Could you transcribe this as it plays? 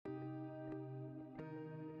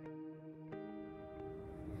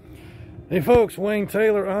Hey folks, Wayne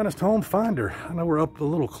Taylor, Honest Home Finder. I know we're up a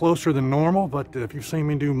little closer than normal, but if you've seen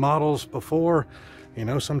me do models before, you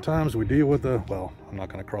know sometimes we deal with the, well, I'm not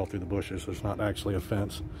going to crawl through the bushes, there's not actually a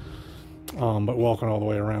fence, but walking all the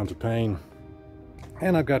way around to pain.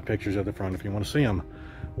 And I've got pictures at the front if you want to see them.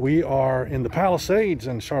 We are in the Palisades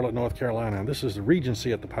in Charlotte, North Carolina. This is the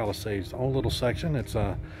Regency at the Palisades, own little section. It's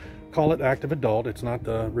call it active adult, it's not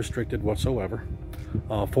restricted whatsoever.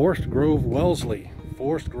 Grove Wellesley.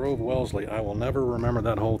 Grove Wellesley. I will never remember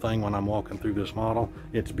that whole thing when I'm walking through this model.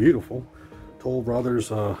 It's beautiful. Toll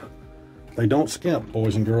Brothers, they don't skimp,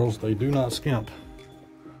 boys and girls. They do not skimp.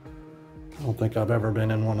 I don't think I've ever been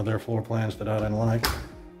in one of their floor plans that I didn't like.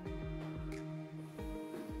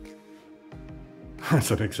 That's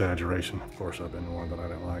an exaggeration. Of course, I've been in one that I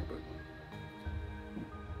didn't like, but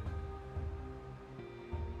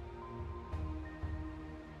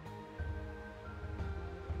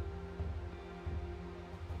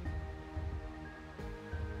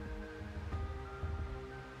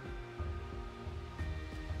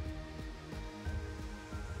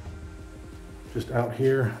just out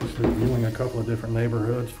here, just reviewing a couple of different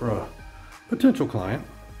neighborhoods for a potential client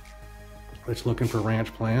that's looking for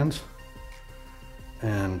ranch plans.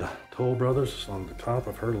 And Toll Brothers is on the top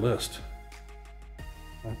of her list.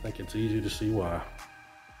 I think it's easy to see why.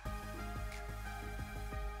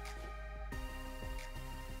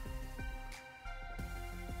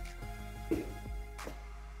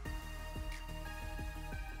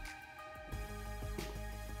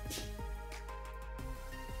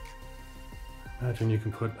 Imagine you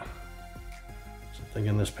can put something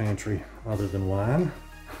in this pantry other than wine.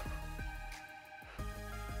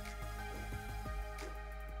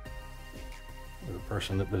 The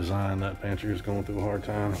person that designed that pantry is going through a hard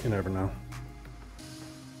time. You never know.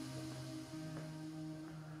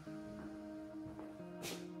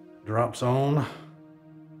 Drop zone.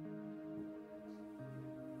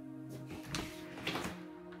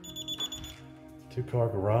 Two-car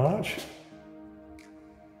garage.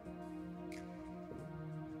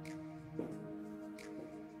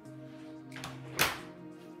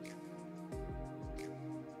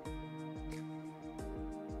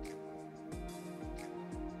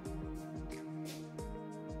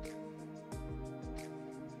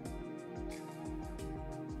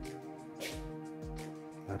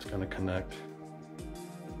 That's going to connect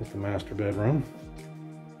with the master bedroom.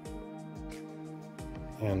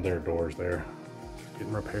 And their doors there.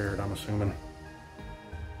 Getting repaired, I'm assuming.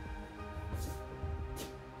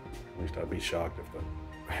 At least I'd be shocked if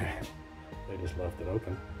they just left it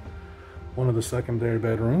open. One of the secondary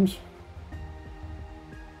bedrooms.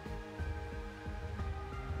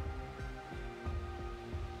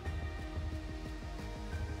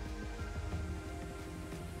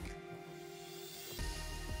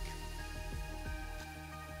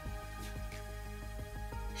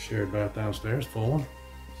 Shared bath downstairs, full one.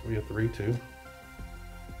 So we have 3-2.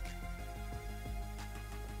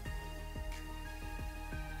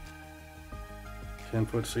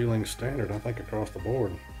 Ten-foot ceiling standard, I think, across the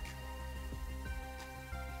board.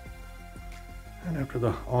 And after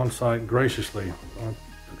the on-site graciously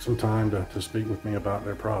took some time to speak with me about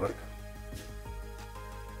their product.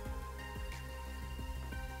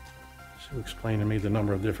 She explained to me the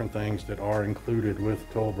number of different things that are included with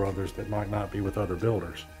Toll Brothers that might not be with other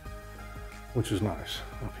builders, which is nice.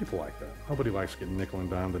 People like that. Nobody likes getting nickel and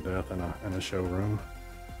dime to death in a showroom.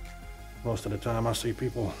 Most of the time I see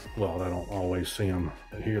people, well, I don't always see them,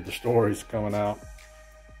 but hear the stories coming out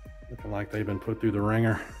looking like they've been put through the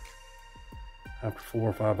ringer after 4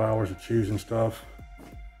 or 5 hours of choosing stuff.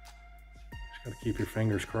 Just got to keep your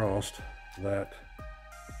fingers crossed that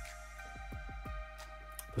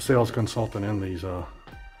the sales consultant in these, oh,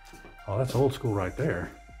 that's old school right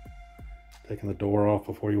there. Taking the door off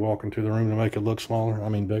before you walk into the room to make it look smaller, I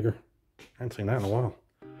mean bigger. I haven't seen that in a while.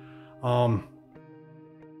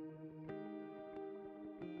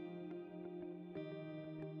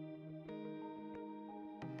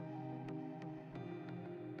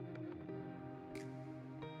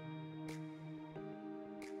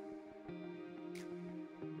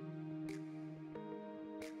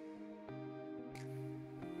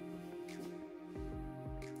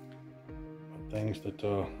 Things that,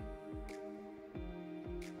 I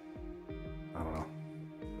don't know.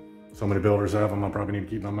 So many builders have them, I probably need to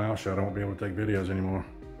keep my mouth shut. I won't be able to take videos anymore.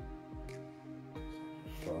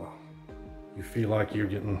 If you feel like you're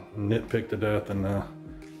getting nitpicked to death, and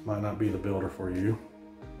might not be the builder for you.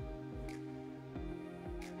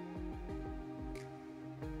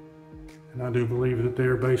 And I do believe that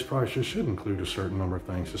their base prices should include a certain number of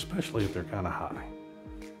things, especially if they're kind of high.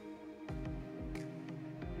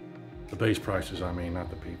 The base prices, I mean, not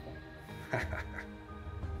the people.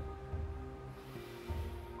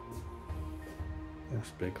 That's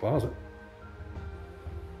a big closet.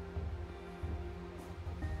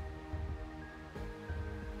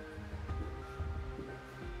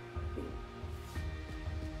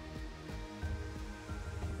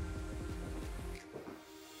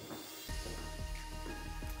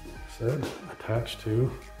 Said attached to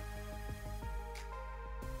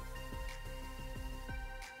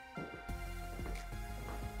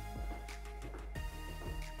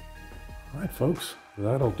all right, folks,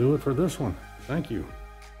 that'll do it for this one. Thank you.